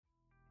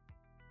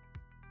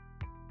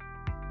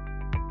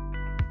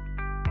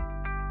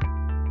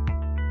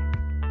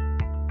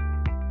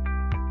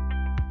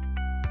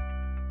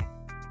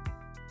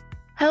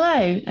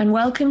Hello, and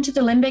welcome to the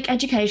Limbic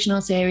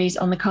Educational Series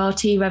on the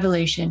CAR-T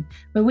revolution,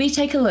 where we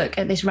take a look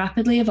at this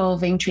rapidly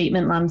evolving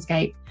treatment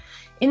landscape.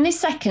 In this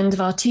second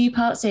of our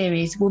two-part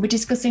series, we'll be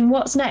discussing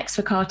what's next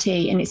for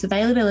CAR-T and its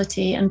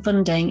availability and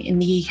funding in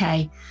the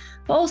UK,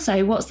 but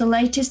also what's the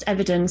latest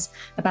evidence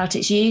about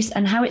its use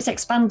and how it's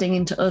expanding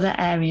into other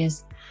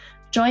areas.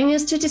 Joining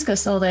us to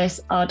discuss all this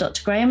are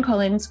Dr. Graham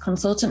Collins,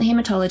 Consultant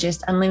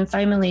Haematologist and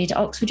Lymphoma Lead at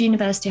Oxford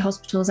University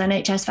Hospitals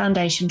NHS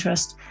Foundation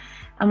Trust,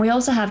 and we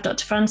also have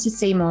Dr. Francis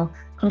Seymour,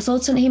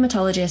 Consultant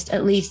Haematologist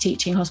at Leeds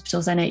Teaching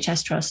Hospitals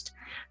NHS Trust.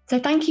 So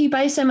thank you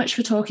both so much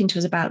for talking to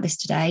us about this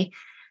today.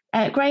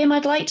 Graham,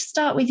 I'd like to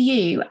start with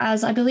you,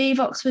 as I believe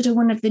Oxford are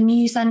one of the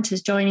new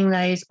centres joining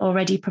those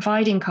already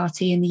providing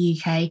CAR-T in the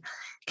UK.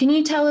 Can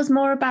you tell us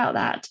more about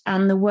that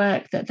and the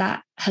work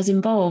that has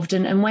involved,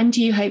 and when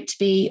do you hope to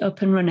be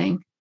up and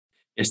running?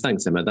 Yes,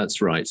 thanks, Emma.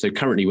 That's right. So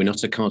currently we're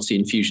not a CAR-T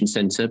infusion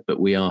centre, but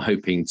we are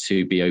hoping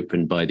to be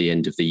open by the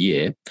end of the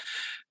year.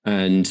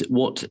 And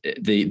what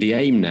the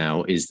aim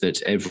now is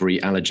that every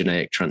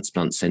allogeneic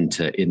transplant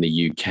centre in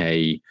the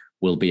UK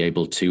will be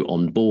able to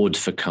onboard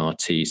for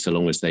CAR-T so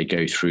long as they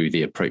go through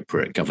the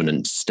appropriate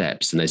governance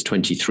steps. And there's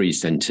 23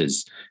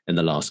 centres in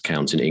the last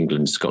count in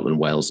England, Scotland,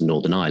 Wales and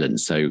Northern Ireland.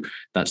 So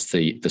that's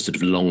the sort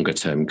of longer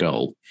term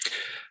goal.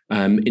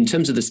 In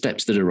terms of the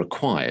steps that are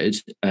required,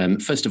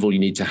 first of all, you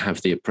need to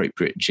have the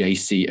appropriate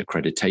JC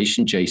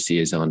accreditation. JC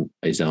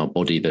is our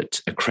body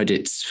that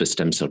accredits for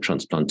stem cell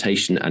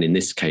transplantation, and in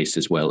this case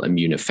as well,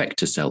 immune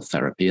effector cell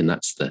therapy, and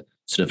that's the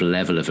sort of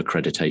level of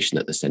accreditation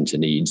that the centre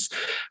needs.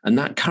 And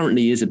that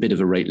currently is a bit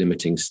of a rate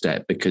limiting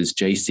step because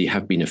JC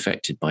have been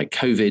affected by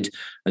COVID,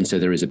 and so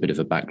there is a bit of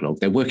a backlog.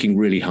 They're working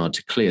really hard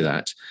to clear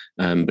that,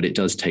 but it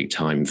does take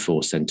time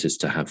for centres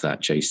to have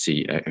that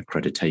JC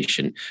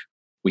accreditation.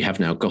 We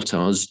have now got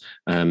ours,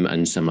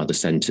 and some other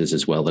centres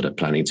as well that are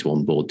planning to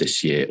onboard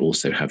this year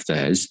also have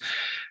theirs.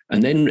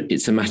 And then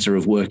it's a matter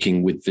of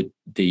working with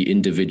the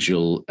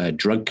individual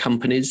drug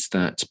companies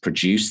that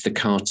produce the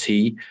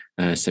CAR-T.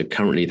 So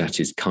currently that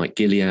is Kite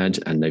Gilead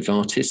and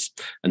Novartis,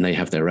 and they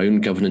have their own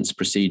governance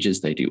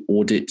procedures. They do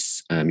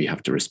audits. You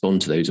have to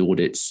respond to those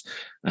audits.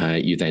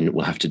 You then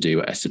will have to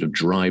do a sort of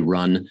dry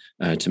run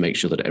to make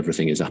sure that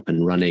everything is up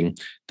and running.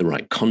 The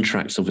right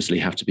contracts obviously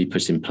have to be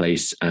put in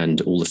place, and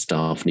all the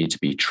staff need to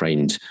be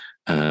trained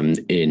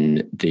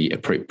in the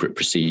appropriate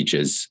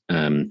procedures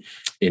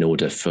in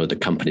order for the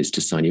companies to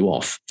sign you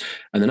off.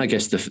 And then I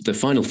guess the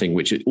final thing,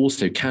 which it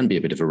also can be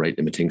a bit of a rate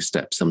limiting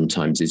step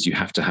sometimes, is you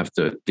have to have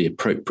the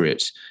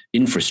appropriate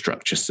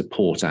infrastructure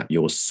support at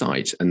your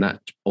site. And that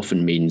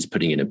often means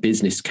putting in a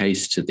business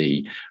case to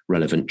the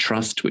relevant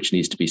trust, which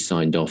needs to be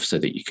signed off so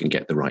that you can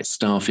get the right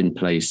staff in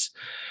place.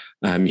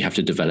 You have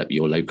to develop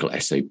your local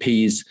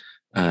SOPs.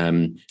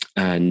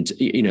 And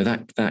you know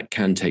that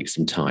can take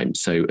some time.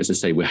 So as I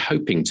say, we're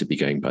hoping to be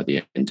going by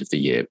the end of the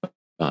year,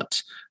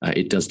 but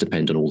it does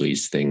depend on all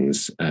these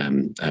things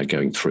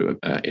going through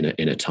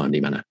in a timely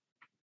manner.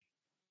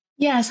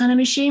 Yes, and I'm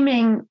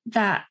assuming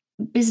that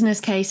business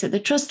case at the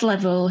trust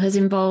level has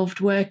involved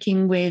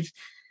working with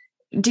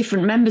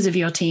different members of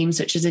your team,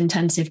 such as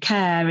intensive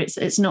care.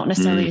 It's not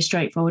necessarily a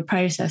straightforward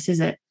process,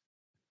 is it?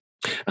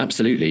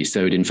 Absolutely.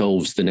 So it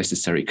involves the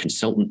necessary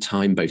consultant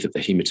time, both at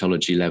the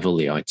haematology level,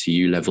 the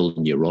ITU level,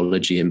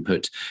 neurology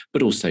input,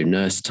 but also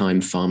nurse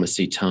time,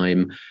 pharmacy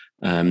time.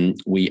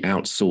 We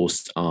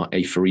outsource our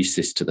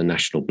apheresis to the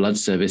National Blood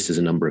Service, as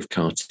a number of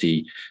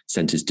CAR-T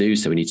centres do.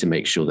 So we need to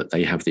make sure that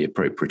they have the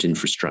appropriate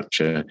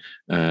infrastructure,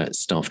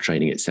 staff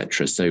training,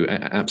 etc. So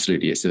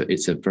absolutely,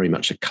 it's a very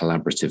much a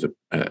collaborative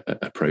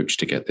approach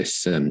to get this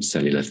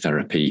cellular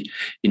therapy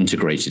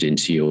integrated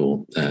into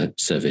your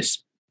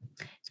service.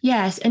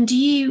 Yes. And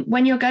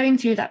when you're going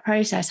through that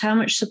process, how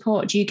much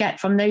support do you get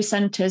from those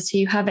centres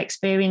who have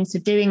experience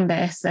of doing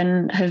this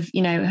and have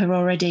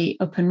already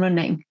up and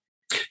running?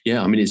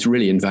 Yeah, I mean, it's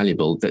really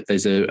invaluable that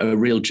there's a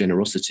real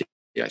generosity,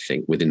 I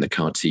think, within the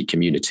CAR-T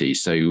community.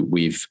 So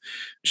we've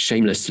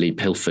shamelessly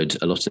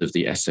pilfered a lot of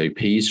the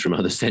SOPs from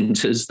other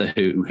centres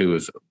who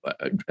have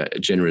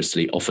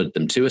generously offered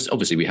them to us.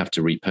 Obviously, we have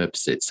to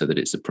repurpose it so that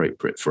it's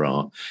appropriate for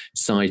our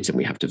site, and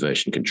we have to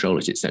version control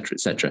it, et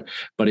cetera,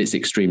 but it's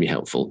extremely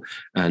helpful.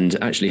 And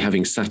actually,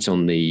 having sat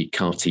on the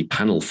CAR-T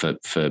panel for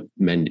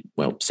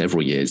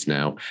several years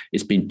now,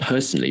 it's been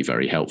personally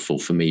very helpful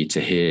for me to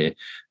hear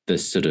the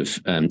sort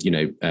of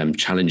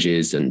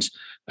challenges and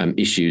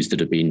issues that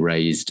have been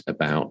raised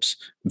about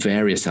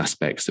various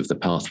aspects of the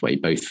pathway,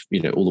 both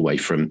all the way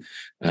from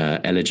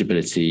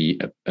eligibility,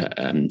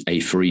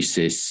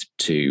 apheresis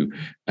to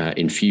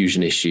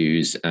infusion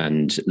issues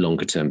and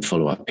longer term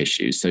follow-up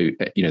issues. So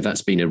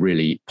that's been a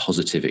really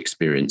positive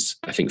experience,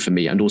 I think, for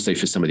me, and also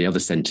for some of the other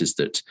centres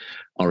that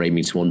are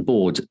aiming to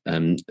onboard.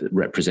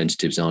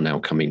 Representatives are now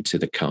coming to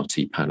the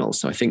CAR-T panel.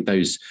 So I think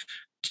those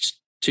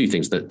two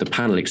things, the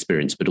panel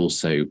experience, but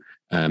also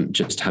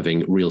just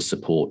having real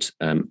support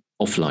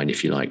offline,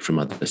 if you like, from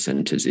other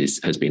centres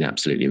has been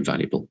absolutely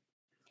invaluable.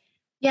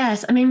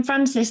 Yes, I mean,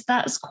 Francis,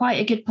 that's quite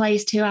a good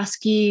place to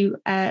ask you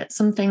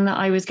something that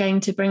I was going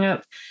to bring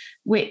up,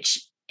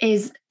 which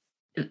is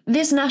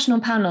this national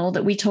panel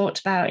that we talked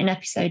about in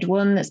episode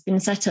 1 that's been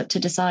set up to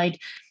decide,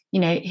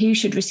 who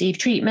should receive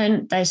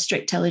treatment, there's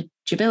strict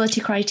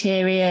eligibility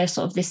criteria,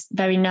 sort of this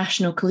very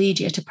national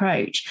collegiate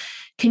approach.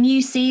 Can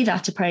you see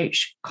that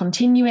approach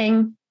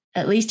continuing,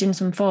 at least in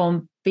some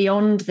form,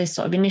 beyond this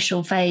sort of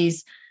initial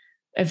phase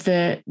of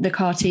the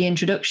CAR-T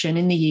introduction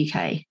in the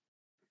UK?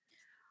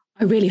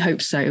 I really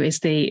hope so, is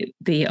the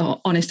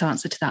honest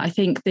answer to that. I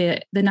think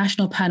the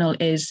national panel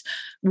is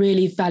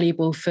really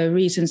valuable for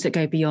reasons that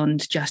go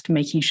beyond just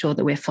making sure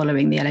that we're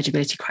following the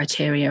eligibility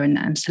criteria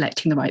and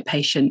selecting the right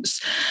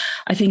patients.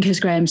 I think, as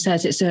Graham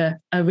says, it's a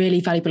really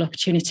valuable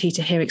opportunity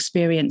to hear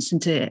experience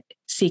and to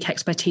seek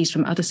expertise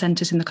from other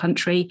centres in the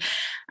country.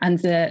 And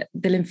the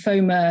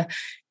lymphoma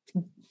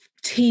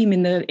team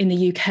in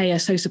the UK are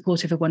so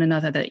supportive of one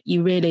another that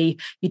you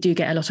do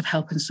get a lot of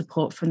help and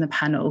support from the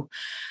panel.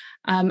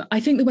 I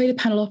think the way the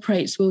panel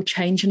operates will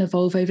change and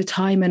evolve over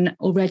time. And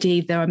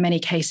already there are many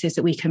cases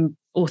that we can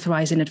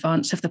authorise in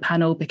advance of the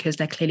panel because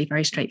they're clearly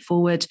very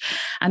straightforward.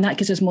 And that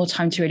gives us more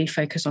time to really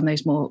focus on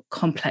those more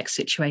complex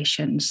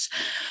situations.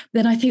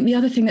 Then I think the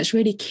other thing that's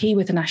really key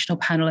with the national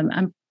panel,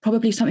 and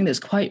probably something that's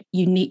quite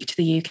unique to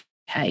the UK,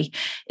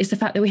 is the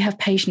fact that we have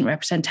patient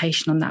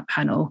representation on that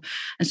panel.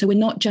 And so we're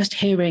not just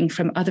hearing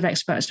from other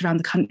experts around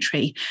the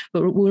country,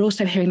 but we're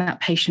also hearing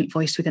that patient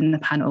voice within the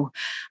panel.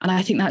 And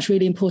I think that's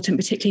really important,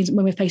 particularly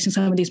when we're facing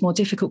some of these more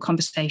difficult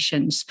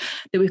conversations,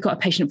 that we've got a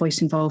patient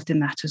voice involved in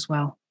that as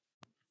well.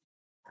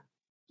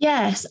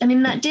 Yes, I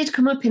mean, that did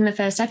come up in the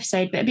first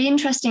episode, but it'd be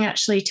interesting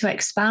actually to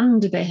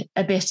expand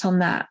a bit on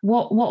that.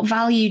 What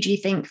value do you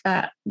think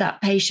that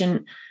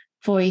patient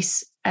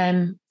voice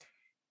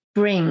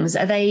brings?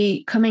 Are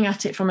they coming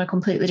at it from a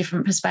completely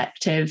different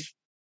perspective?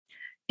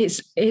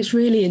 It's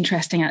really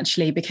interesting,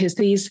 actually, because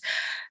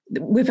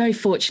we're very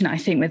fortunate, I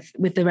think,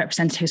 with the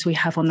representatives we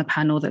have on the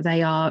panel, that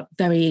they are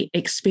very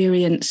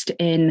experienced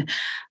in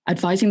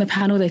advising the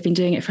panel. They've been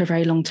doing it for a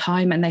very long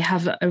time, and they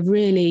have a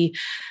really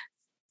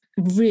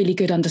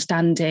good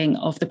understanding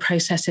of the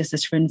processes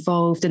that are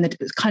involved and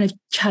the kind of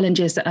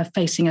challenges that are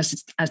facing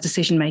us as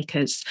decision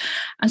makers.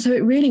 And so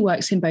it really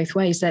works in both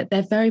ways, that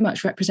they're very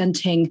much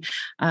representing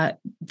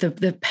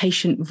the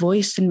patient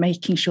voice and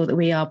making sure that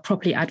we are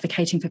properly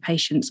advocating for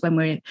patients when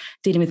we're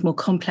dealing with more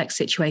complex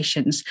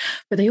situations.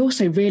 But they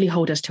also really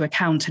hold us to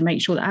account and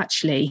make sure that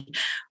actually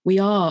we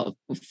are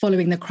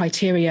following the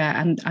criteria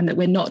and that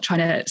we're not trying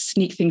to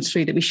sneak things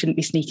through that we shouldn't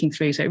be sneaking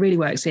through. So it really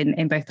works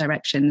in both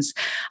directions.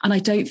 And I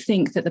don't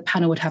think that the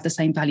panel would have the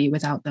same value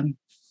without them.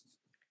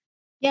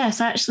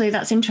 Yes, actually,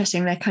 that's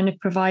interesting. They're kind of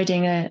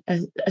providing a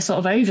sort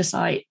of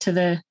oversight to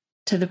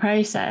the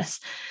process.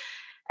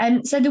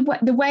 So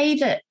the way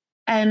that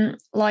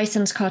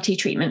licensed CAR-T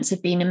treatments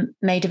have been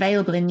made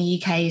available in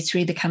the UK is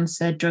through the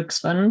Cancer Drugs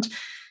Fund.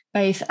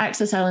 Both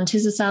Axicell and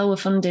Tisacell were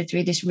funded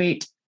through this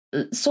route,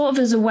 sort of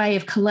as a way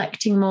of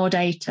collecting more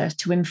data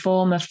to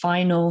inform a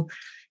final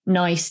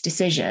NICE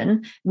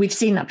decision. We've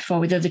seen that before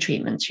with other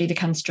treatments through the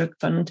Cancer Drug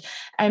Fund.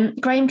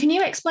 Graham, can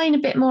you explain a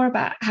bit more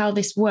about how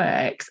this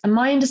works? And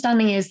my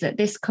understanding is that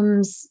this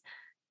comes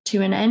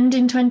to an end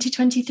in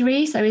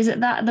 2023. So is it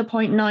that at the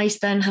point NICE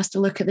then has to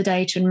look at the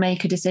data and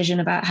make a decision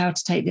about how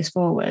to take this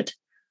forward?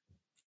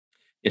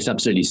 Yes,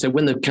 absolutely. So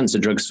when the Cancer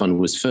Drugs Fund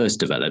was first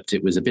developed,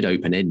 it was a bit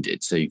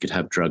open-ended. So you could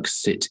have drugs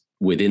sit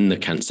within the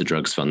Cancer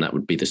Drugs Fund. That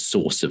would be the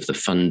source of the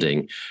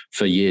funding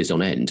for years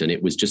on end. And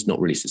it was just not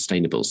really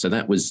sustainable. So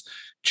that was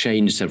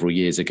changed several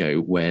years ago,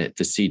 where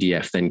the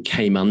CDF then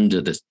came under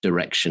the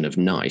direction of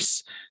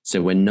NICE.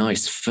 So when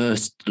NICE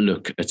first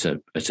look at a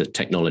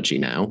technology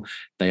now,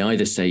 they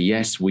either say,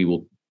 yes, we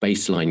will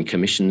baseline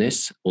commission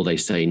this, or they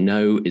say,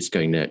 no, it's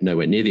going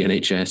nowhere near the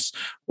NHS,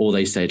 or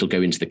they say it'll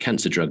go into the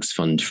Cancer Drugs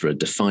Fund for a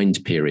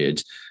defined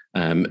period,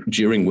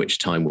 during which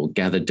time we'll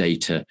gather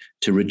data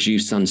to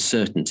reduce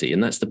uncertainty.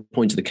 And that's the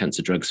point of the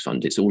Cancer Drugs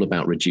Fund. It's all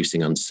about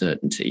reducing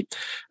uncertainty.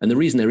 And the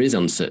reason there is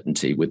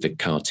uncertainty with the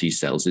CAR T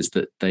cells is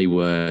that they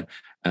were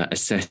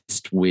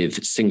assessed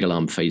with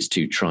single-arm phase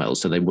 2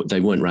 trials. So they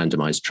weren't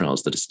randomized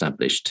trials that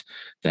established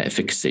their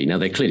efficacy. Now,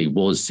 there clearly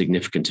was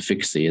significant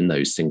efficacy in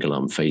those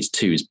single-arm phase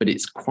 2s, but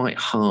it's quite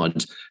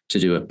hard to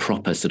do a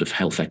proper sort of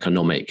health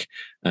economic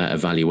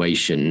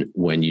evaluation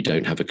when you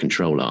don't have a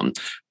control arm.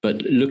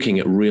 But looking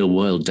at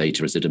real-world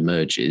data as it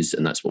emerges,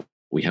 and that's what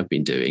we have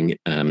been doing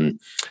in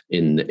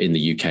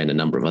the UK and a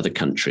number of other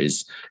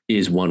countries,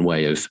 is one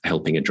way of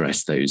helping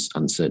address those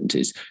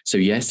uncertainties. So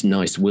yes,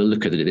 NICE will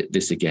look at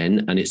this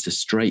again, and it's a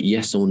straight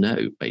yes or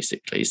no,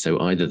 basically. So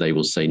either they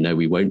will say, no,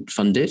 we won't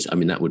fund it. I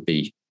mean, that would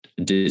be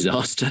a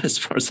disaster as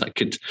far as I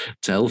could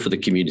tell for the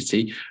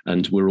community,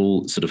 and we're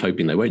all sort of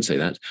hoping they won't say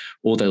that.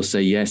 Or they'll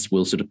say, yes,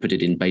 we'll sort of put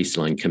it in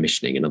baseline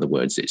commissioning. In other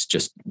words, it's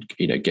just,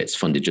 gets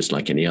funded just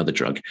like any other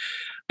drug.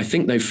 I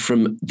think, though,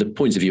 from the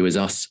point of view of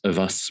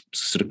us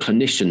sort of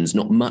clinicians,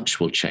 not much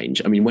will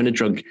change. I mean, when a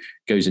drug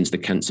goes into the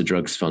Cancer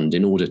Drugs Fund,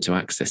 in order to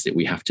access it,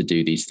 we have to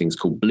do these things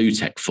called blue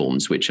tech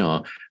forms, which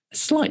are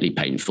slightly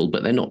painful,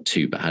 but they're not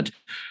too bad.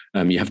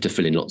 You have to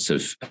fill in lots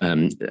of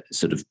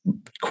sort of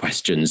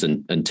questions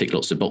and tick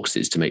lots of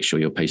boxes to make sure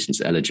your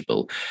patient's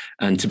eligible.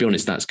 And to be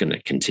honest, that's going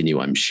to continue,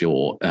 I'm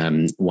sure,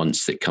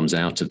 once it comes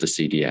out of the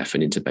CDF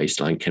and into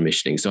baseline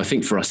commissioning. So I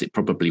think for us, it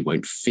probably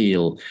won't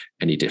feel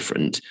any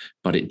different,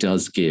 but it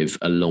does give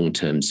a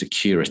long-term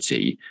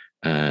security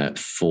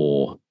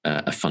for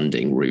a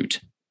funding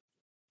route.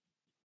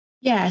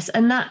 Yes,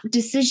 and that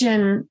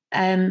decision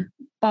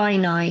by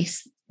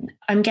NICE,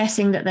 I'm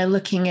guessing that they're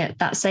looking at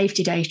that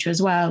safety data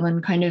as well,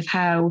 and kind of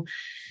how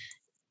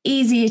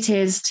easy it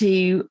is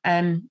to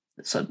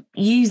sort of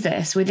use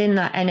this within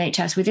that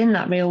NHS, within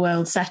that real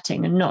world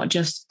setting, and not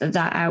just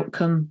that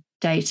outcome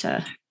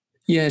data.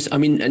 Yes, I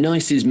mean,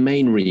 NICE's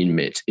main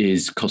remit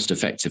is cost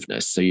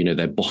effectiveness. So,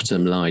 their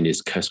bottom line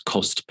is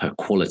cost per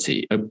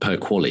quality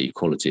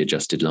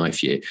adjusted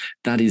life year.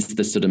 That is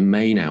the sort of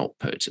main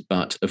output.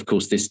 But of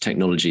course, this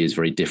technology is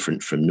very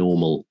different from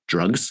normal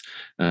drugs,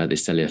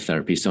 this cellular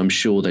therapy. So I'm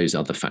sure those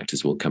other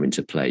factors will come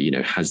into play.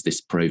 Has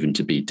this proven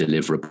to be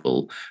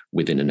deliverable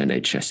within an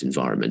NHS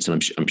environment?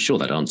 And I'm sure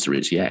that answer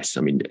is yes.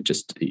 I mean,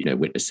 just,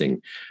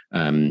 witnessing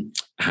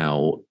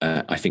how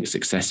I think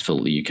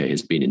successful the UK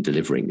has been in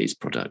delivering these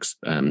products.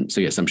 So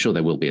yes, I'm sure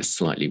there will be a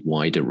slightly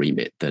wider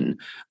remit than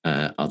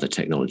other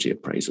technology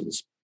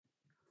appraisals.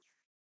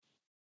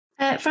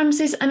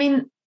 Francis, I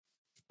mean,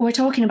 we're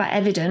talking about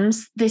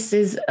evidence. This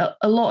is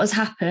a lot has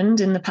happened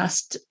in the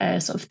past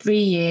sort of 3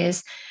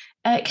 years.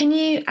 Can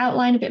you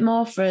outline a bit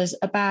more for us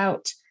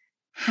about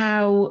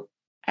how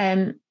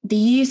the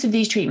use of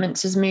these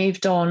treatments has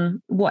moved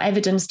on? What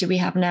evidence do we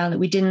have now that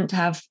we didn't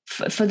have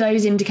for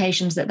those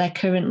indications that they're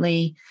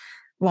currently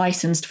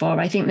licensed for?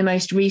 I think the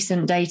most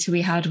recent data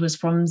we had was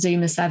from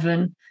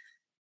Zuma-7.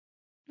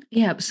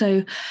 Yeah,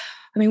 so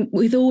I mean,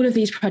 with all of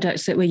these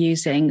products that we're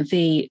using,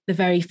 the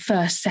very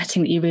first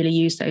setting that you really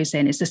use those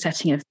in is the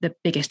setting of the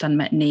biggest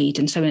unmet need.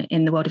 And so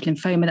in the world of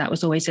lymphoma, that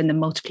was always in the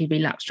multiply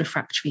relapsed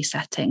refractory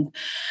setting.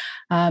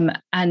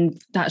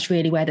 And that's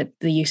really where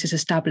the use is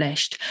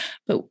established.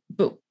 But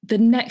the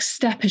next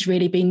step has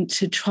really been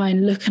to try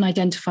and look and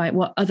identify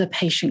what other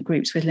patient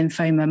groups with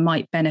lymphoma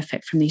might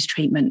benefit from these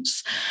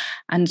treatments.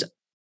 And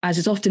as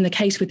is often the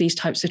case with these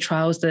types of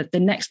trials, the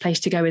next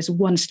place to go is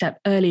one step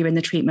earlier in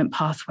the treatment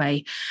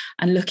pathway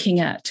and looking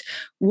at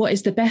what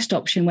is the best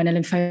option when a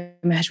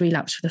lymphoma has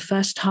relapsed for the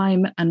first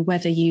time, and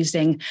whether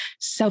using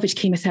salvage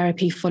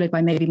chemotherapy followed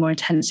by maybe more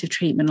intensive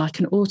treatment like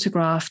an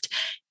autograft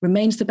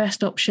remains the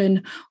best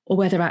option, or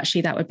whether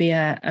actually that would be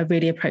a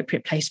really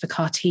appropriate place for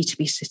CAR-T to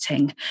be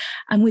sitting.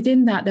 And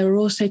within that, there are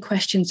also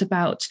questions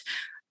about,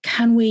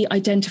 can we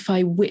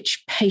identify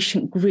which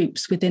patient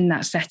groups within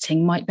that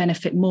setting might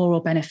benefit more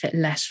or benefit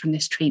less from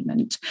this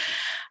treatment?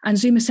 And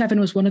Zuma-7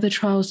 was one of the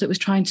trials that was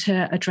trying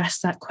to address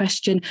that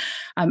question,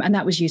 and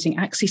that was using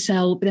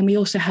Axicell. But then we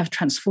also have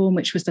Transform,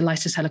 which was the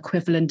Lysocell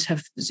equivalent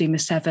of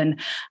Zuma-7,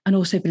 and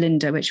also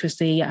Belinda, which was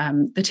the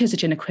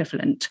Tisagen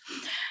equivalent.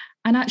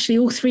 And actually,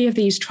 all three of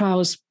these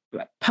trials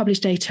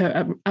published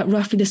data at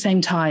roughly the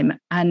same time.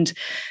 And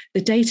the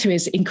data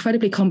is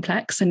incredibly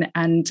complex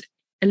and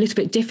a little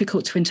bit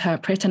difficult to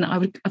interpret, and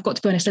I've got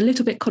to be honest, a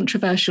little bit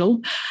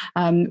controversial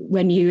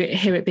when you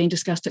hear it being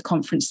discussed at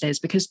conferences,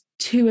 because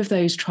two of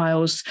those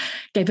trials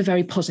gave a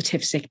very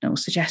positive signal,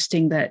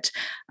 suggesting that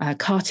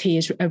CAR-T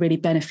is a really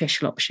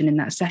beneficial option in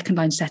that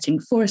second-line setting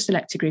for a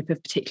selected group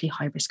of particularly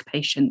high-risk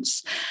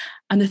patients.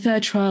 And the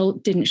third trial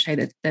didn't show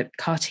that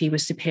CAR-T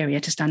was superior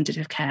to standard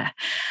of care.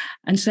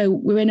 And so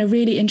we're in a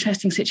really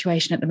interesting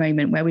situation at the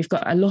moment where we've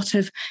got a lot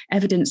of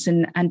evidence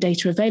and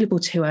data available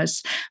to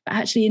us, but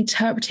actually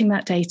interpreting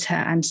that data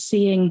and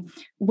seeing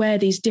where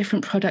these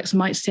different products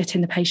might sit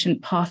in the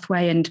patient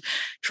pathway and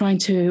trying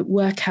to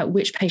work out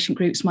which patient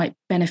groups might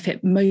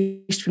benefit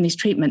most from these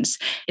treatments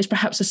is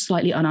perhaps a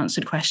slightly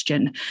unanswered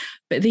question.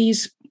 But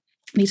these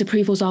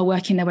approvals are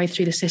working their way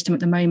through the system at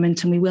the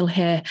moment, and we will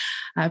hear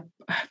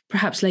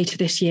perhaps later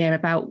this year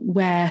about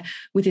where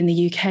within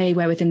the UK,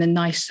 where within the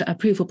NICE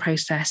approval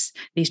process,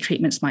 these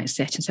treatments might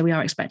sit. And so we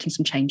are expecting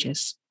some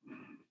changes.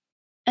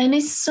 And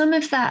is some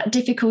of that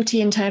difficulty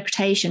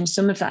interpretation,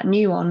 some of that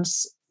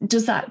nuance,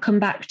 does that come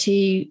back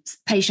to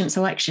patient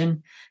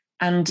selection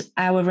and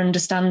our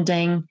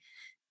understanding?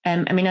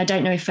 I mean, I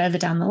don't know if further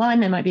down the line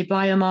there might be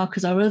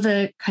biomarkers or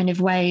other kind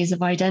of ways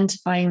of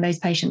identifying those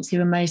patients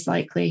who are most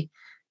likely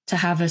to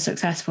have a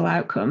successful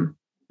outcome.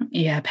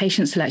 Yeah,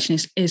 patient selection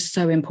is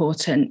so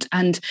important.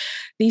 And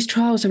these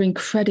trials are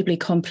incredibly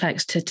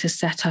complex to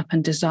set up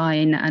and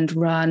design and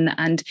run.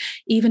 And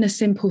even a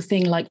simple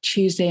thing like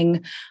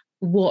choosing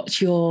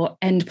what your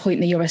endpoint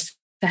that you're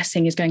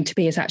assessing is going to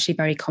be is actually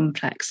very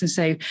complex. And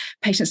so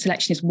patient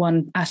selection is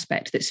one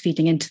aspect that's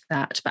feeding into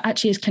that. But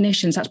actually, as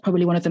clinicians, that's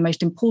probably one of the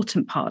most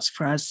important parts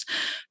for us,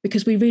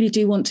 because we really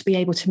do want to be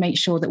able to make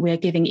sure that we're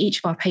giving each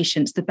of our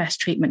patients the best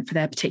treatment for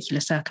their particular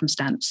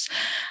circumstance.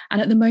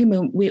 And at the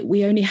moment,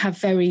 we only have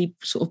very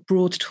sort of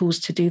broad tools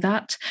to do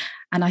that.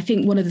 And I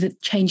think one of the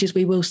changes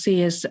we will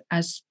see as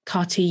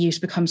CAR T use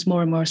becomes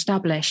more and more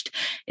established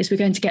is we're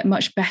going to get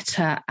much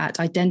better at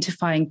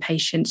identifying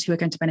patients who are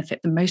going to benefit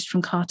the most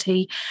from CAR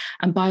T.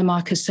 And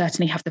biomarkers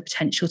certainly have the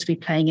potential to be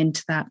playing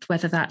into that,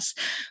 whether that's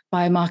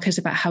biomarkers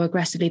about how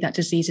aggressively that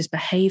disease is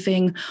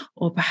behaving,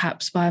 or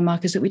perhaps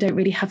biomarkers that we don't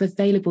really have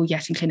available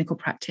yet in clinical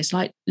practice,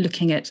 like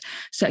looking at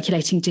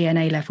circulating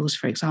DNA levels,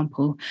 for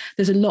example.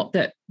 There's a lot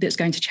that's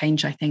going to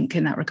change, I think,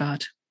 in that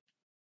regard.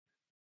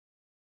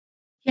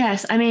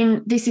 Yes, I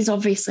mean, this is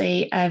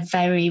obviously a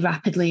very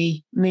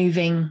rapidly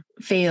moving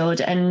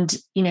field. And,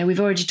 we've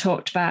already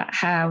talked about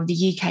how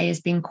the UK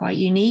has been quite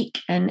unique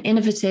and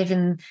innovative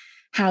in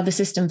how the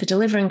system for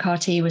delivering CAR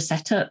T was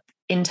set up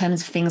in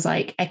terms of things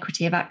like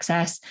equity of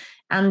access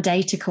and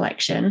data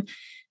collection.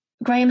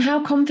 Graham,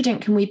 how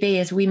confident can we be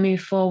as we move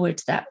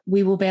forward that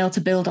we will be able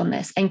to build on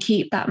this and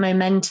keep that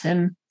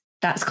momentum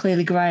that's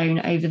clearly grown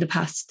over the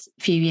past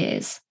few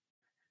years?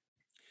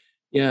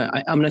 Yeah,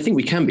 I think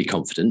we can be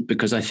confident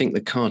because I think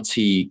the CAR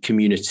T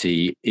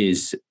community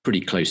is pretty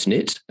close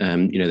knit.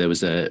 There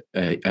was a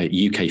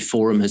UK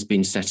forum has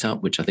been set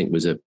up, which I think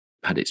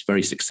had its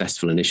very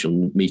successful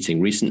initial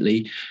meeting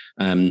recently.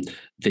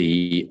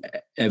 The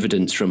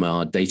evidence from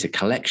our data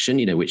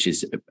collection, which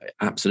is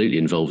absolutely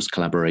involves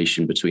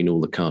collaboration between all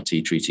the CAR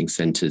T treating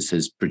centres,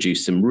 has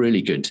produced some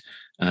really good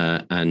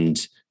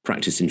and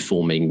practice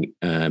informing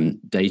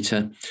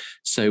data.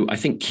 So I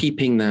think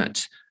keeping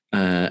that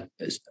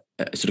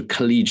sort of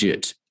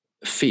collegiate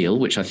feel,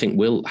 which I think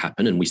will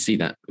happen, and we see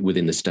that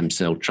within the stem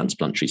cell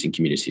transplant treating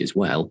community as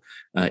well,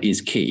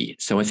 is key.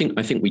 So I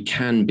think we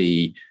can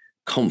be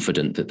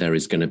confident that there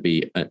is going to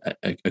be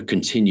a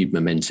continued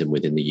momentum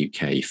within the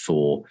UK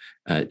for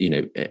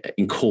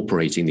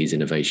incorporating these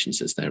innovations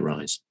as they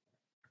arise.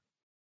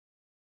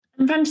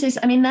 And Francis,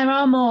 I mean, there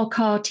are more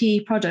CAR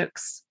T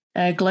products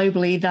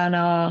globally than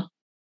are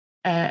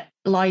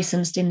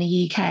licensed in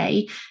the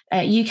UK.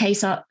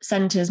 UK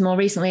centres more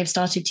recently have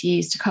started to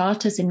use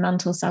Tecartus in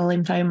mantle cell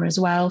lymphoma as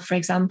well, for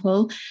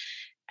example.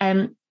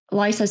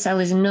 Liso-cel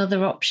is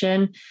another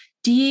option.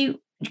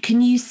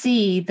 Can you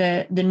see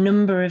the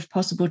number of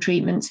possible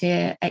treatments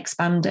here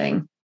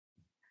expanding?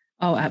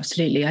 Oh,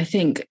 absolutely. I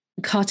think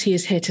CAR T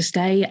is here to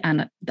stay,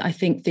 and I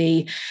think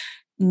the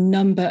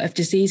number of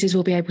diseases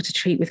we'll be able to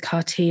treat with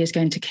CAR T is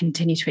going to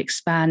continue to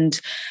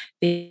expand.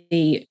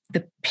 The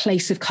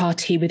place of CAR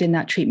T within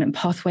that treatment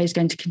pathway is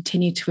going to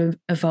continue to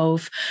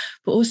evolve.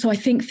 But also, I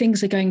think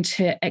things are going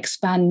to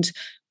expand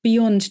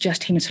beyond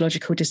just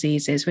hematological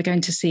diseases. We're going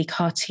to see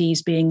CAR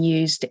Ts being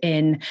used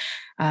in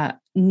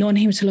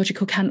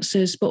non-hematological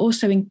cancers, but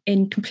also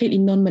in completely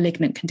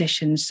non-malignant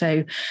conditions.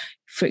 So,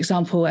 for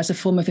example, as a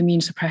form of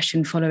immune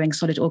suppression following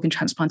solid organ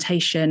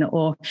transplantation,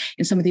 or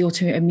in some of the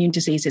autoimmune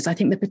diseases, I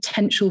think the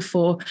potential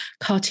for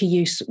CAR T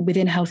use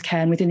within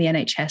healthcare and within the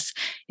NHS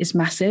is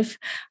massive.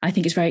 I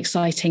think it's very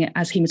exciting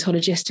as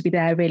haematologists to be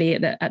there really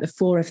at the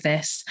fore of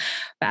this.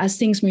 But as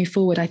things move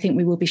forward, I think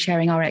we will be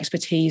sharing our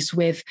expertise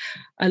with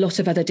a lot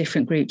of other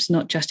different groups,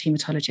 not just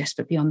haematologists,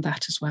 but beyond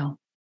that as well.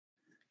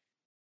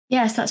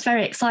 Yes, that's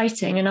very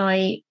exciting. And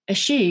I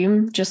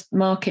assume, just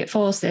market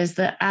forces,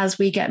 that as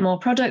we get more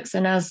products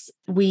and as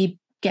we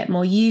get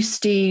more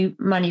used to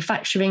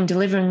manufacturing,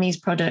 delivering these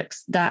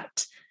products,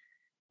 that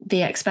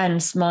the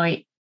expense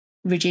might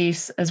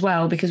reduce as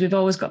well, because we've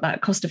always got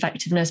that cost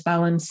effectiveness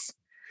balance.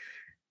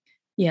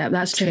 Yeah,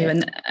 that's true.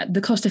 And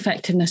the cost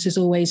effectiveness has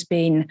always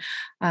been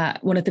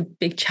one of the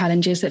big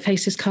challenges that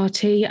faces CAR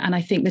T. And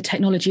I think the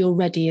technology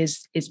already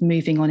is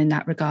moving on in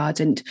that regard.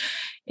 And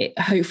it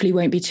hopefully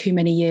won't be too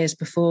many years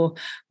before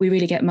we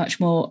really get much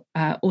more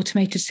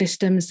automated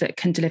systems that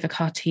can deliver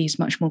CAR Ts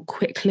much more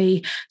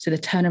quickly. So the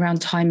turnaround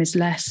time is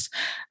less.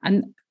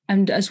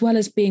 And as well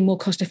as being more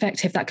cost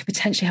effective, that could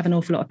potentially have an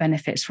awful lot of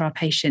benefits for our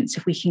patients.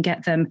 If we can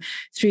get them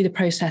through the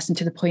process and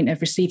to the point of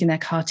receiving their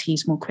CAR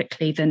Ts more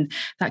quickly, then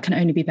that can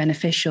only be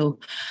beneficial.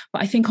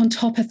 But I think on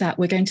top of that,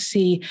 we're going to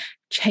see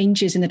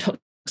changes in the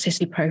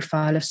toxicity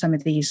profile of some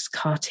of these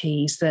CAR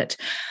Ts, that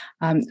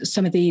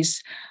some of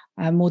these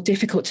more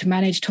difficult to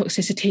manage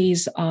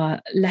toxicities are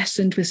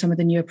lessened with some of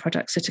the newer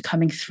products that are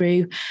coming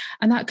through.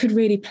 And that could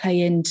really play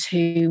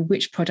into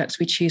which products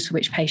we choose for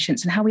which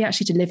patients and how we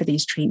actually deliver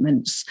these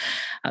treatments.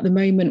 At the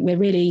moment, we're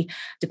really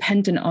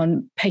dependent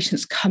on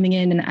patients coming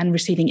in and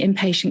receiving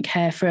inpatient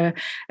care for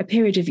a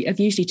period of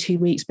usually 2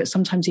 weeks, but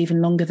sometimes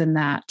even longer than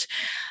that.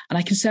 And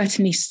I can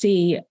certainly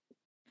see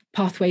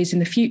pathways in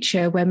the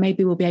future where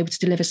maybe we'll be able to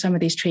deliver some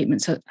of these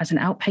treatments as an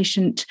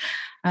outpatient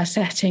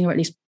setting, or at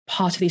least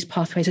part of these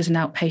pathways as an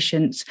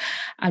outpatient,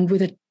 and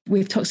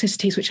with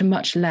toxicities which are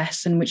much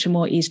less and which are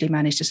more easily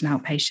managed as an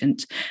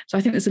outpatient. So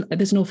I think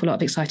there's an awful lot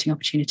of exciting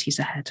opportunities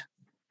ahead.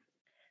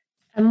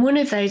 And one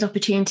of those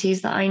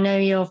opportunities that I know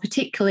you're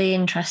particularly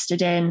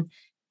interested in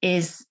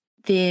is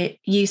the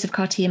use of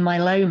CAR T in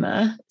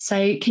myeloma.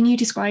 So can you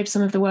describe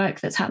some of the work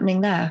that's happening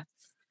there?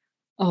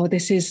 Oh,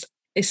 this is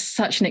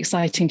such an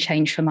exciting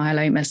change for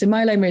myeloma. So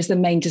myeloma is the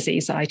main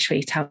disease that I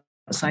treat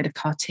outside of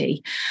CAR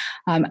T.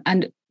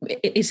 And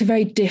it's a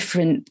very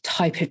different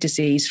type of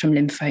disease from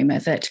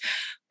lymphoma, that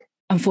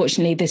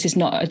unfortunately, this is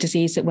not a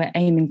disease that we're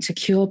aiming to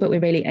cure, but we're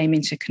really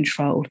aiming to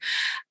control.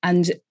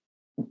 And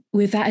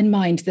with that in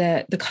mind,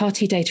 the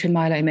CAR-T data in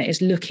myeloma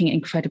is looking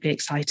incredibly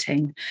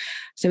exciting.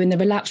 So in the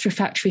relapsed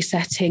refractory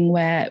setting,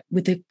 where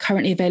with the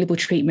currently available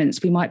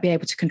treatments, we might be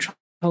able to control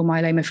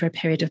myeloma for a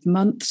period of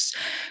months,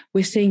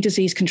 we're seeing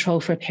disease control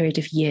for a period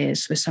of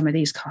years with some of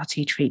these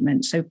CAR-T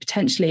treatments. So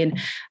potentially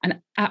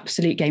an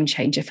absolute game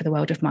changer for the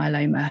world of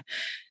myeloma.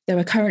 There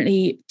are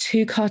currently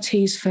 2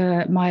 CAR-Ts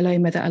for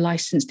myeloma that are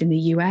licensed in the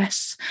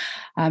US,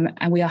 and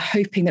we are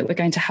hoping that we're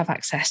going to have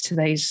access to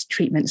those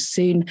treatments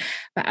soon.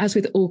 But as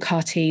with all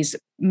CAR-Ts,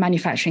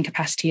 manufacturing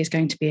capacity is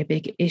going to be a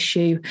big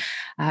issue.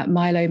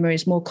 Myeloma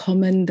is more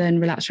common than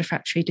relapsed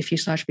refractory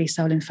diffuse large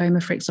B-cell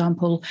lymphoma, for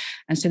example,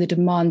 and so the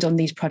demand on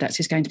these products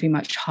is going to be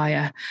much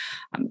higher.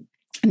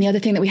 And the other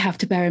thing that we have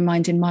to bear in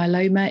mind in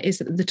myeloma is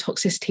that the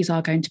toxicities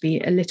are going to be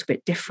a little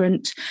bit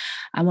different.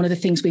 And one of the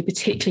things we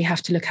particularly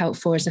have to look out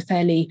for is a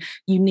fairly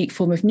unique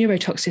form of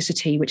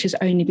neurotoxicity, which has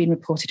only been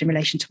reported in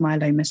relation to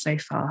myeloma so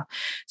far.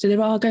 So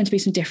there are going to be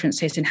some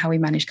differences in how we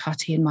manage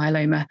CAR-T in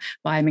myeloma,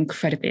 but I'm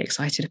incredibly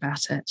excited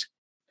about it.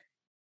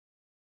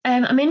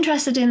 I'm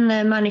interested in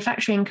the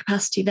manufacturing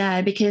capacity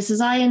there, because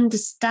as I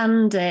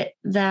understand it,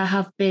 there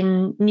have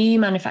been new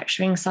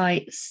manufacturing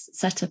sites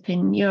set up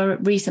in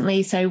Europe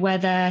recently. So where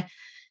there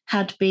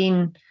had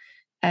been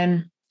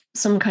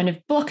some kind of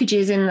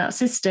blockages in that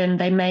system,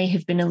 they may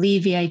have been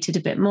alleviated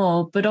a bit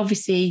more. But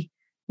obviously,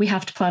 we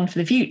have to plan for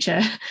the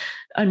future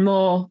and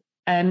more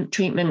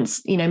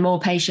treatments, more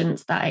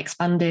patients, that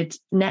expanded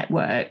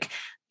network.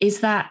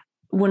 Is that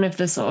one of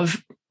the sort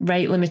of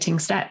rate limiting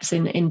steps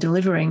in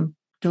delivering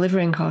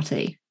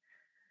CAR-T?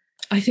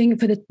 I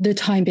think for the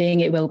time being,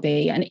 it will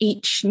be. And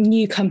each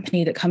new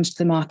company that comes to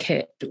the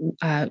market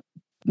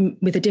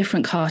with a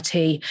different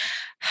CAR-T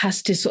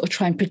has to sort of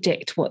try and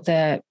predict what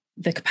the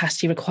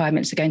capacity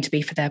requirements are going to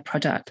be for their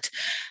product.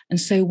 And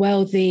so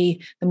while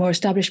the more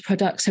established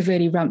products have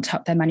really ramped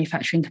up their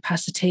manufacturing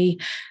capacity,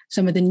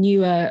 some of the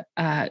newer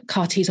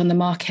CAR-Ts on the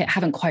market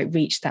haven't quite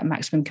reached that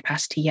maximum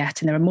capacity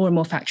yet. And there are more and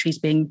more factories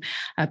being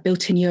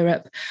built in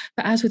Europe.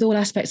 But as with all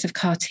aspects of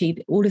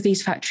CAR-T, all of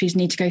these factories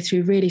need to go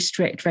through really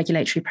strict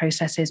regulatory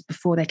processes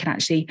before they can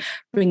actually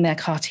bring their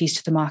CAR-Ts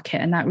to the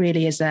market. And that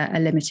really is a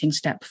limiting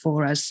step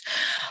for us.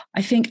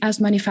 I think as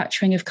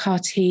manufacturing of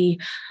CAR-T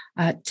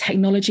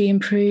technology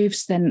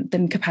improves,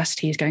 then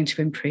capacity is going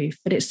to improve.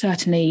 But it's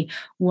certainly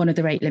one of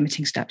the rate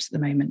limiting steps at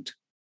the moment.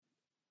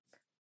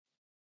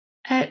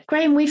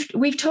 Graham,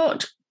 we've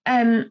talked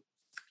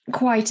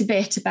quite a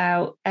bit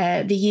about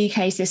the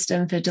UK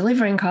system for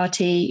delivering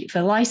CAR-T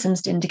for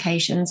licensed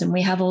indications, and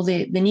we have all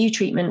the new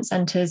treatment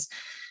centres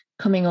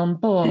coming on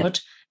board.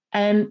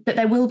 But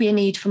there will be a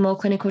need for more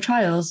clinical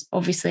trials,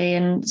 obviously,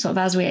 and sort of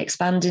as we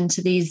expand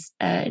into these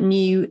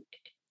new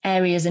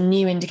areas and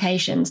new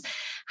indications.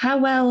 How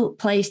well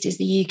placed is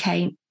the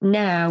UK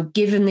now,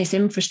 given this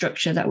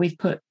infrastructure that we've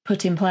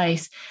put in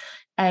place,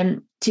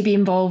 to be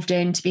involved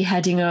in, to be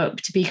heading up,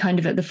 to be kind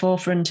of at the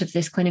forefront of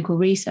this clinical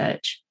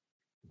research?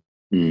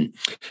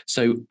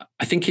 So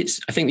I think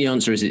the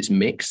answer is it's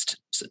mixed.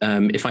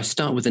 If I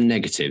start with the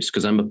negatives,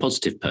 because I'm a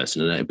positive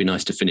person, and it'd be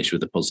nice to finish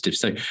with the positive.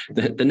 So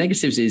the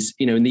negatives is,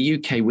 in the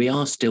UK, we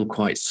are still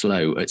quite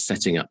slow at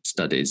setting up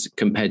studies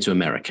compared to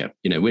America.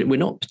 We're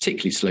not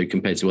particularly slow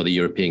compared to other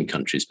European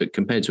countries, but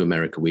compared to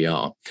America, we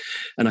are.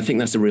 And I think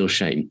that's a real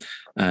shame.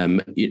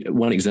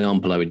 One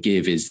example I would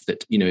give is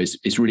that,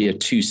 it's really a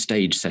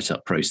 2-stage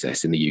setup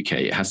process in the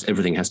UK.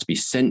 Everything has to be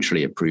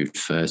centrally approved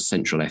first,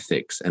 central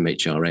ethics,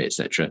 MHRA,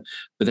 etc.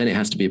 But then it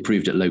has to be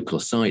approved at local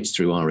sites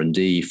through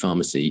R&D,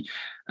 pharmacy.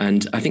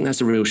 And I think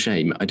that's a real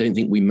shame. I don't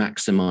think we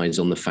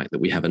maximize on the fact that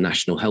we have a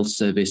national health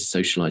service,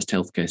 socialized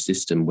healthcare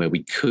system where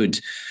we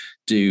could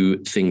do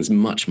things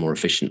much more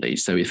efficiently.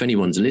 So if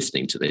anyone's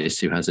listening to this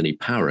who has any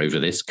power over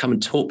this, come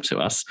and talk to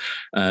us,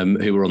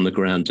 who are on the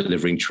ground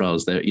delivering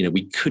trials there.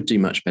 We could do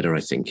much better,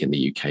 I think, in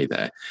the UK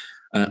there.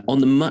 On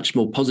the much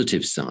more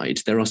positive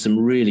side, there are some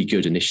really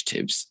good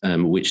initiatives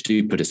which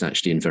do put us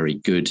actually in very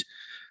good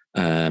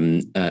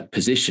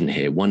position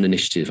here. One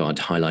initiative I'd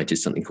highlight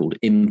is something called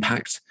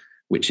Impact,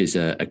 which is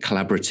a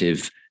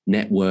collaborative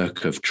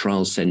network of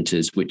trial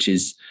centres, which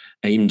is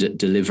aimed at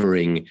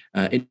delivering,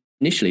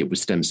 initially it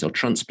was stem cell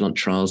transplant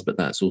trials, but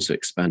that's also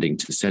expanding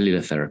to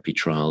cellular therapy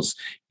trials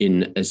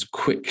in as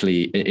quick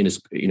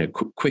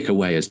a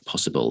way as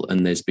possible.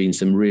 And there's been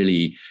some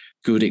really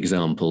good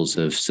examples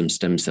of some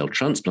stem cell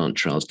transplant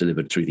trials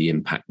delivered through the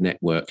Impact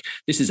Network.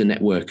 This is a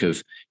network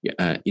of,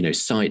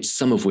 sites,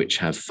 some of which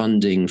have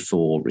funding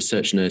for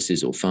research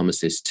nurses or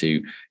pharmacists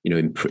to,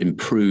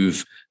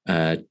 improve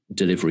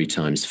delivery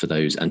times for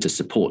those and to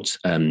support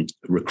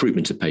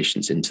recruitment of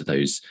patients into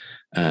those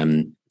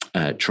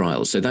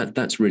trials. So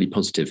that's really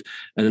positive.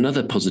 And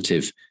another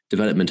positive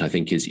development, I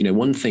think, is,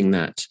 one thing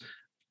that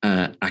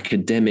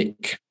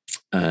academic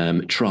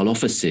trial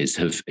offices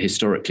have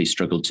historically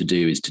struggled to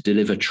do is to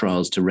deliver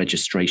trials to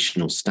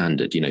registrational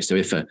standard. So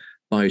if a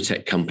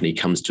biotech company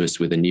comes to us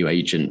with a new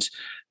agent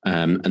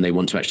and they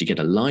want to actually get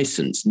a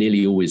license,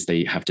 nearly always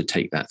they have to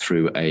take that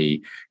through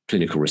a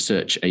clinical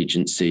research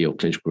agency or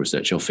clinical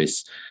research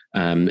office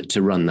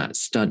to run that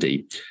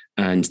study.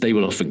 And they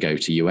will often go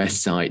to US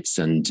sites,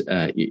 and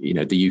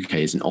the UK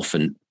isn't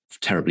often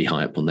terribly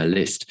high up on their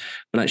list.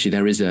 But actually,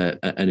 there is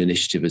an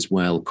initiative as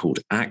well called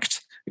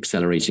ACT,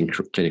 Accelerating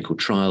Clinical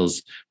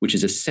Trials, which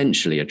is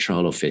essentially a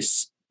trial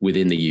office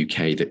within the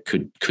UK that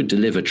could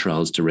deliver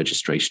trials to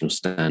registrational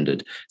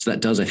standard. So that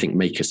does, I think,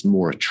 make us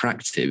more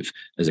attractive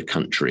as a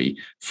country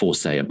for,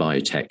 say, a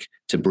biotech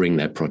to bring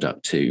their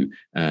product to,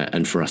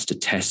 and for us to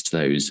test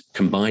those,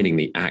 combining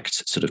the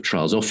ACT sort of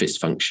trials office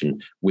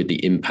function with the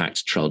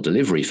IMPACT trial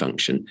delivery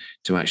function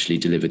to actually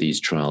deliver these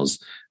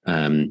trials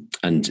and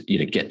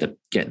get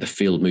the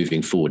field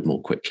moving forward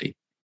more quickly.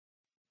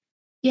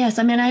 Yes,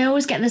 I mean, I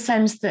always get the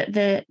sense that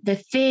the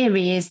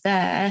theory is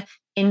there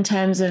in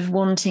terms of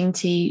wanting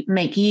to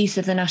make use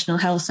of the National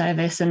Health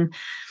Service and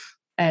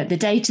the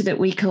data that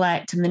we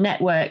collect and the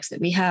networks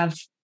that we have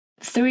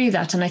through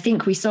that. And I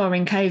think we saw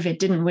in COVID,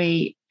 didn't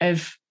we,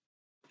 of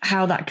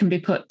how that can be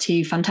put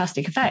to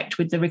fantastic effect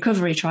with the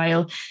recovery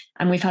trial.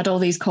 And we've had all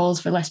these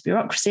calls for less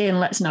bureaucracy and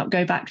let's not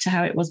go back to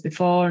how it was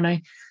before.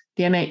 And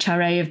the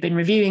MHRA have been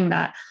reviewing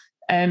that.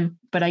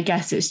 But I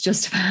guess it's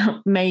just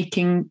about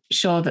making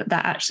sure that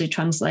actually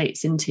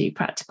translates into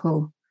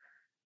practical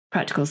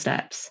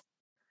steps.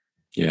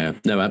 Yeah,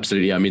 no,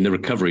 absolutely. I mean, the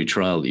recovery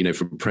trial,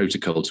 from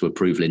protocol to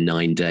approval in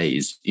 9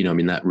 days,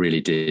 that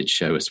really did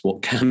show us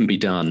what can be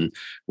done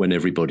when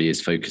everybody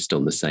is focused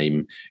on the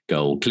same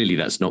goal. Clearly,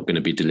 that's not going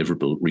to be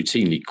deliverable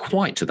routinely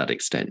quite to that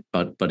extent,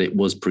 but it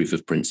was proof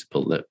of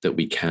principle that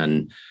we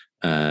can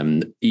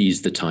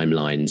ease the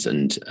timelines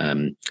and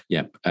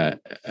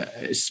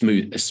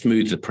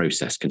smooth the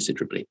process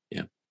considerably.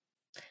 Yeah.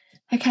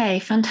 Okay,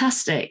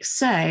 fantastic.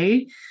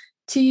 So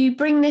to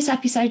bring this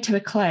episode to a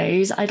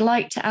close, I'd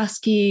like to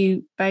ask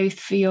you both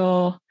for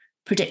your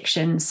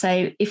predictions.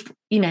 So if,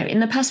 in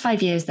the past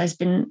 5 years, there's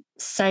been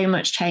so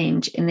much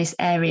change in this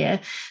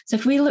area. So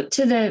if we look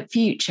to the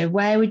future,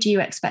 where would you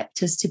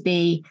expect us to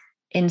be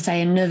in,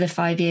 say, another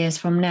 5 years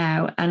from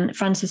now? And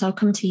Frances, I'll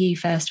come to you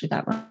first with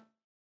that one.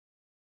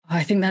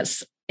 I think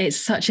it's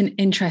such an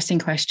interesting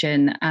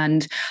question.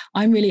 And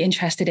I'm really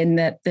interested in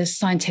the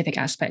scientific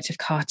aspect of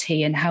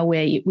CAR-T and how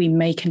we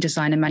make and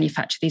design and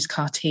manufacture these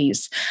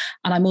CAR-Ts.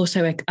 And I'm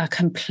also a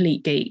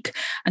complete geek.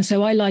 And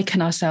so I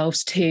liken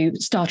ourselves to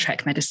Star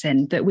Trek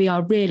medicine, that we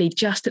are really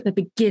just at the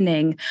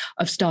beginning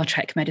of Star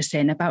Trek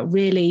medicine, about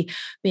really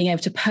being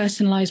able to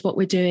personalize what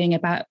we're doing,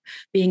 about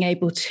being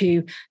able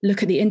to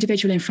look at the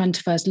individual in front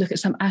of us, look at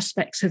some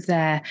aspects of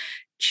their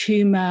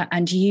tumor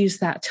and use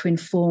that to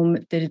inform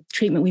the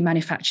treatment we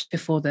manufacture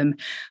for them,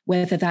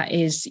 whether that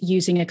is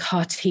using a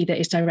CAR-T that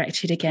is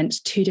directed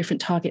against 2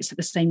 different targets at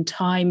the same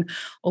time,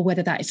 or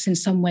whether that is in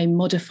some way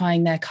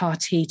modifying their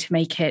CAR-T to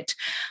make it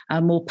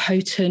more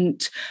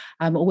potent,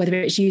 or whether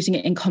it's using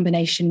it in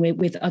combination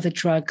with other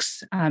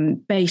drugs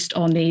based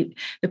on the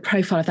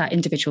profile of that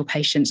individual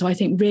patient. So I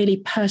think really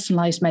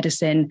personalized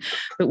medicine,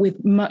 but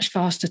with much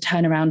faster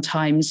turnaround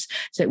times,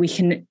 so that we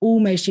can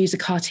almost use a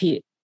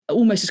CAR-T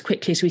almost as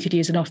quickly as we could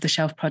use an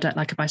off-the-shelf product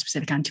like a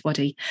bispecific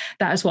antibody.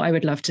 That is what I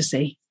would love to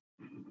see.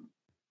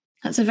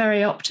 That's a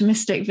very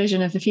optimistic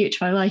vision of the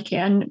future. I like it.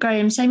 And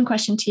Graham, same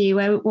question to you.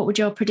 What would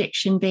your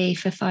prediction be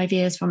for 5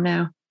 years from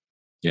now?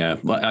 Yeah,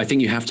 well, I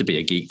think you have to be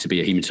a geek to be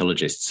a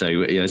hematologist.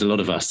 So there's a lot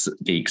of us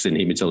geeks in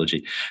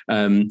hematology.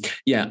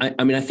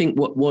 I think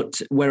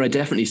where I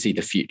definitely see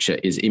the future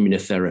is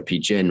immunotherapy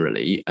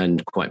generally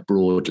and quite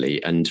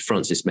broadly. And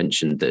Frances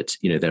mentioned that,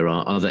 there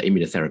are other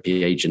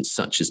immunotherapy agents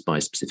such as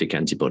bispecific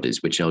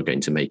antibodies, which are going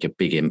to make a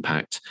big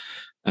impact.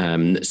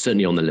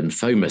 Certainly on the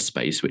lymphoma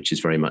space, which is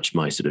very much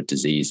my sort of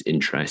disease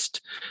interest.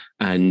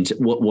 And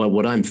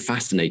what I'm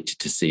fascinated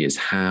to see is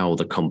how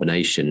the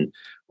combination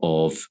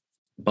of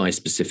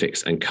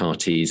bispecifics and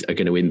CAR-Ts are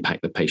going to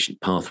impact the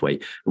patient pathway.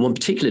 And one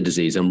particular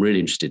disease I'm really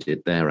interested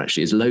in there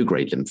actually is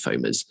low-grade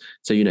lymphomas.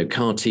 So,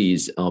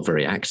 CAR-Ts are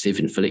very active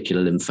in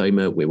follicular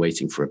lymphoma. We're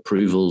waiting for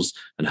approvals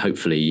and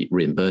hopefully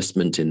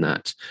reimbursement in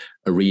that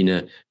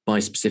arena.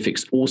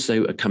 Bispecifics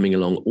also are coming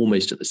along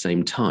almost at the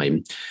same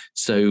time.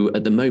 So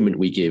at the moment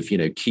we give,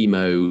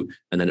 chemo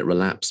and then it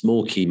relapse,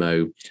 more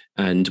chemo.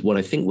 And what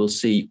I think we'll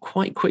see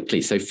quite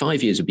quickly, so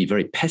 5 years would be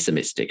very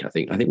pessimistic. I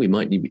think we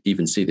might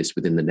even see this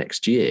within the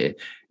next year,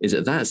 is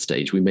at that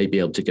stage, we may be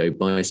able to go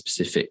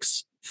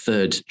bispecifics,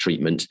 3rd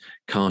treatment,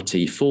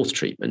 CAR-T, 4th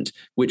treatment,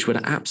 which would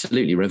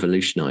absolutely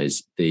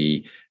revolutionize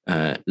the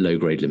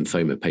low-grade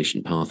lymphoma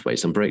patient pathway.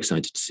 So I'm very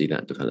excited to see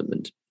that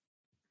development.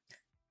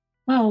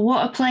 Well,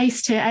 what a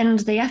place to end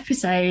the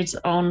episode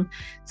on.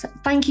 So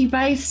thank you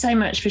both so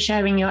much for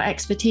sharing your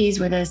expertise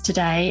with us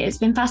today. It's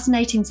been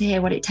fascinating to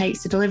hear what it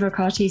takes to deliver a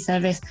CAR-T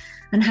service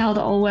and how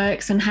that all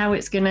works and how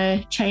it's going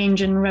to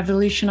change and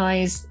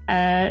revolutionise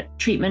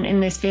treatment in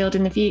this field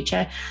in the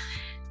future.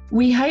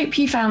 We hope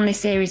you found this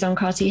series on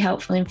CAR-T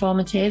helpful and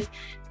informative.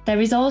 There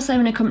is also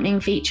an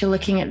accompanying feature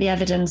looking at the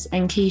evidence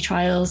and key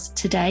trials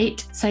to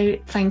date. So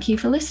thank you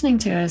for listening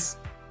to us.